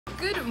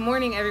Good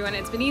morning, everyone.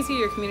 It's Benicia,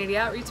 your community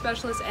outreach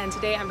specialist, and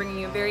today I'm bringing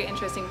you a very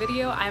interesting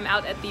video. I'm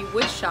out at the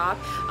Woodshop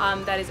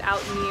that is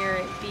out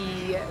near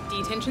the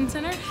detention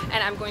center,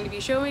 and I'm going to be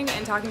showing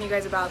and talking to you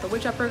guys about the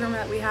Woodshop program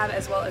that we have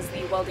as well as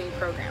the welding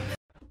program.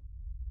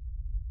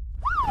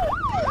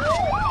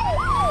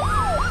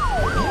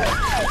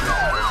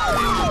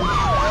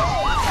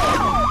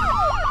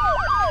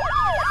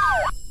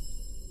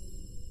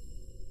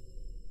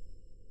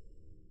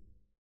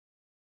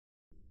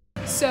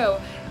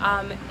 So,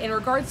 in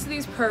regards to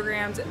these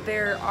programs,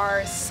 there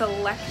are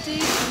selected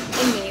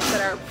inmates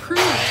that are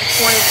approved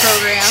for the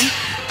program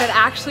that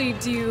actually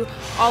do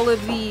all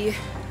of the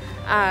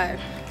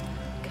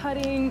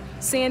cutting,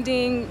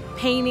 sanding,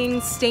 painting,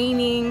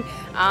 staining,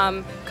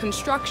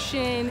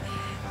 construction,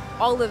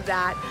 all of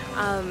that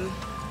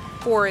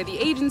for the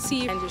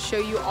agency, and just show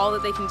you all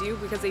that they can do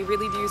because they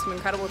really do some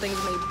incredible things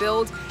and they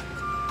build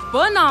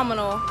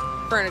phenomenal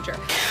furniture.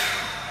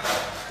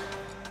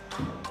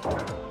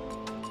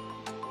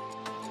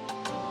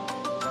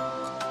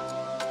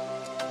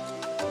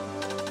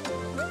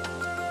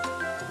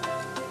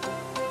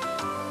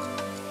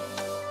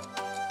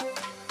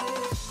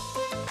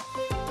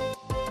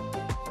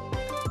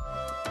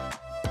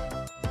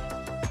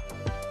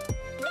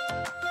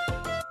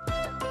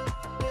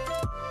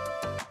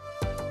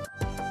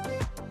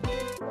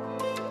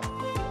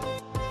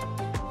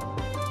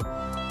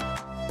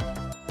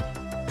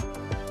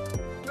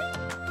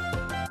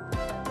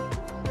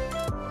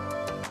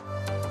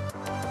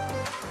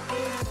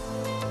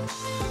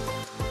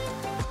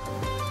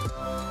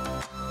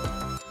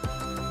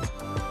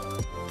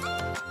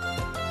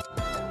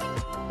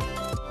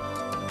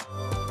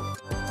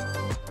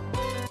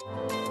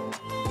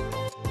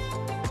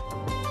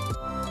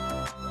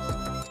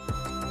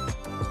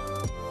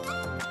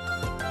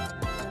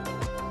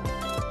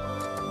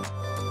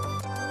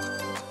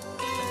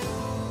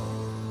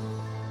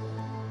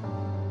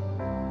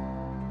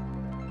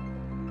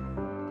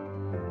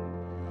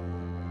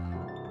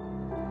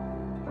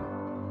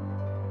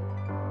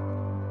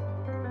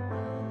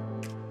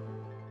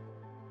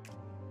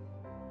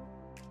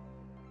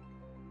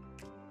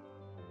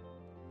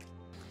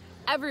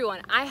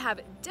 Everyone, I have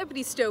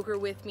Deputy Stoker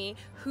with me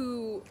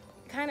who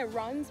kind of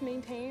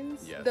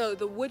maintains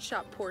the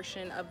woodshop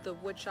portion of the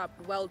woodshop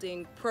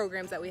welding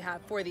programs that we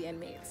have for the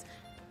inmates,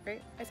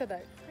 right? I said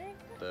that, right?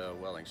 The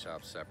welding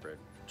shop's separate.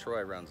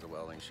 Troy runs the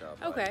welding shop.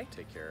 Okay. I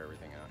take care of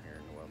everything out here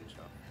in the welding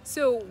shop.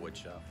 So,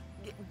 Woodshop.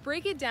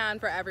 Break it down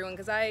for everyone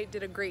because I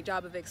did a great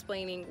job of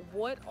explaining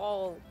what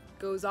all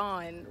goes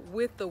on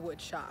with the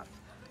woodshop.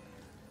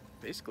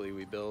 Basically,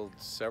 we build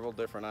several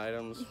different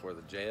items for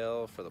the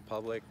jail, for the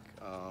public.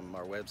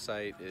 Our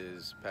website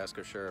is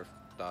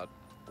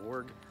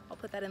pascosheriff.org. I'll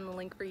put that in the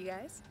link for you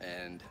guys.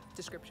 And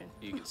description.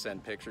 You can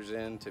send pictures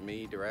in to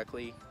me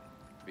directly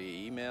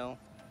via email,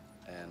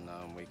 and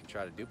we can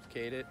try to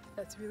duplicate it.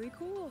 That's really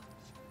cool.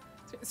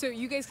 So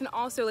you guys can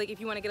also, like, if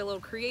you want to get a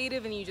little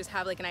creative and you just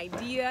have like an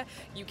idea,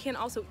 you can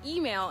also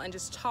email and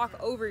just talk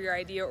over your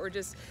idea, or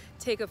just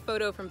take a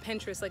photo from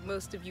Pinterest like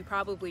most of you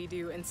probably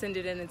do and send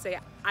it in and say,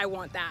 I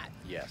want that.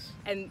 Yes.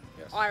 And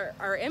yes.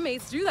 Our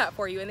inmates do that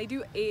for you, and they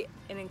do an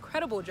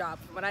incredible job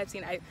from what I've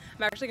seen. I'm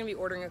actually going to be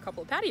ordering a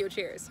couple of patio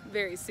chairs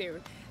very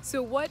soon.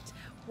 So what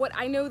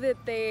I know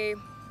that they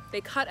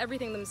cut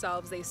everything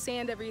themselves, they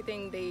sand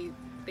everything,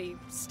 they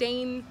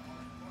stain,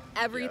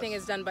 everything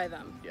is done by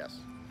them. Yes.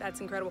 That's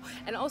incredible.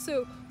 And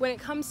also, when it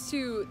comes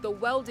to the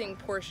welding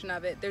portion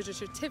of it, there's a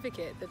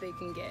certificate that they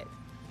can get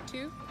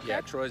too.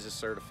 Yeah, Troy's is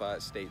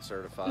certified, state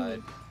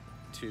certified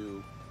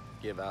to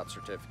give out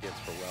certificates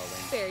for welding.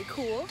 Very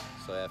cool.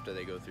 So after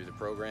they go through the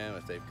program,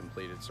 if they've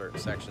completed certain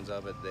sections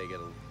of it, they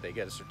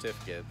get a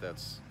certificate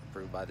that's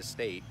approved by the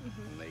state,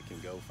 and they can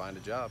go find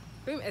a job.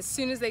 Boom! As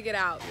soon as they get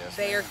out,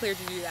 they are cleared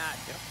to do that.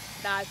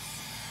 Yep.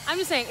 I'm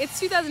just saying, it's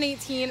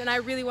 2018 and I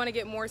really want to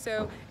get more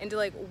so into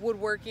like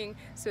woodworking,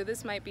 so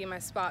this might be my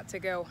spot to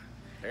go.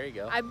 There you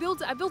go. I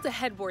built a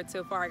headboard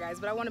so far, guys,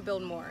 but I want to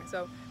build more,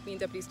 so me and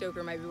Deputy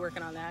Stoker might be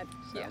working on that.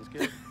 Sounds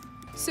good.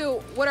 So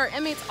what our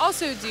inmates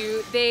also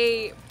do,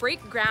 they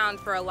break ground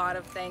for a lot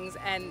of things,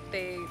 and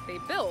they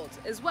build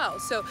as well.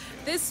 So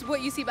this,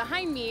 what you see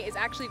behind me, is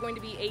actually going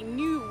to be a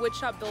new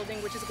woodshop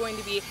building, which is going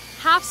to be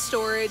half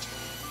storage,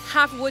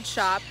 half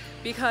woodshop,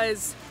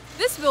 because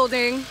this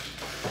building,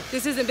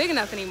 this isn't big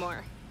enough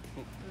anymore.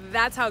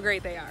 That's how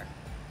great they are.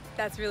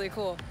 That's really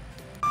cool.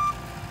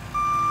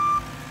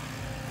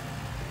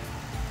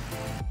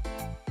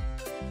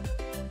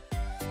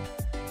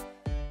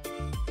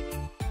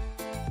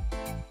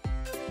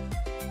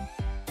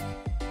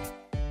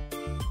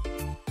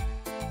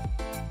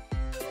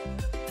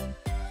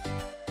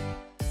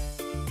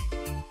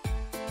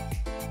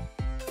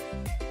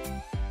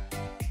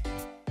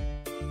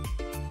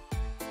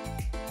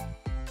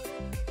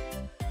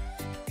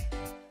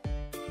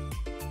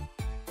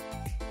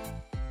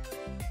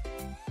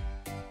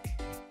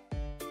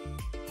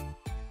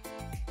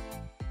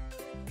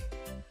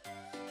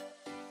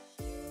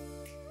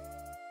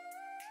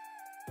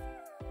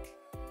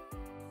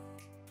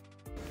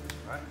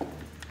 All right.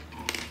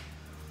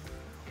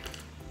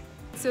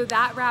 So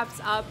that wraps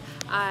up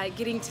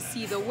getting to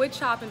see the wood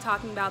shop and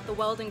talking about the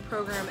welding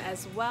program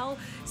as well.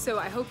 So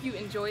I hope you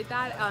enjoyed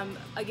that.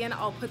 Again,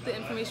 I'll put the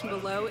information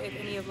below if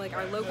any of like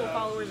our local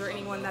followers or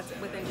anyone that's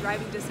within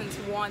driving distance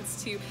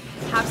wants to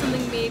have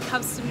something made,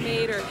 custom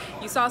made, or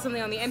you saw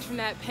something on the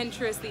internet,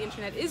 Pinterest. The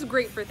internet is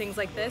great for things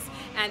like this,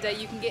 and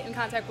you can get in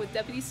contact with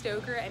Deputy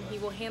Stoker and he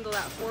will handle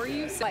that for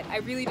you. So I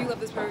really do love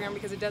this program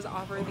because it does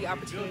offer the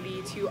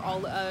opportunity to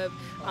all of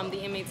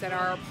the inmates that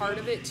are a part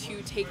of it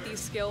to take these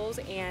skills,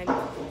 and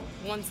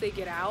once they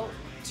get out,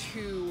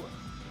 to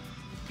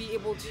be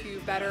able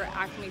to better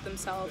acclimate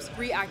themselves,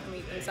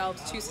 reacclimate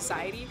themselves to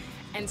society,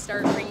 and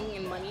start bringing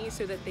in money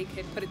so that they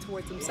could put it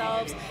towards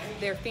themselves,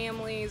 their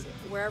families,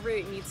 wherever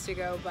it needs to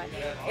go. But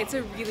it's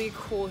a really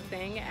cool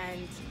thing,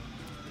 and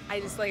I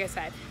just, like I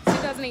said,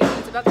 2018,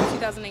 it's about the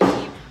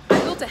 2019. I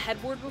built a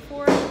headboard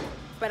before,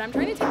 but I'm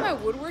trying to take my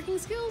woodworking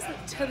skills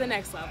to the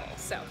next level.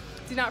 So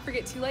do not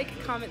forget to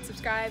like, comment,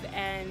 subscribe,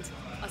 and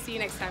I'll see you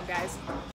next time, guys.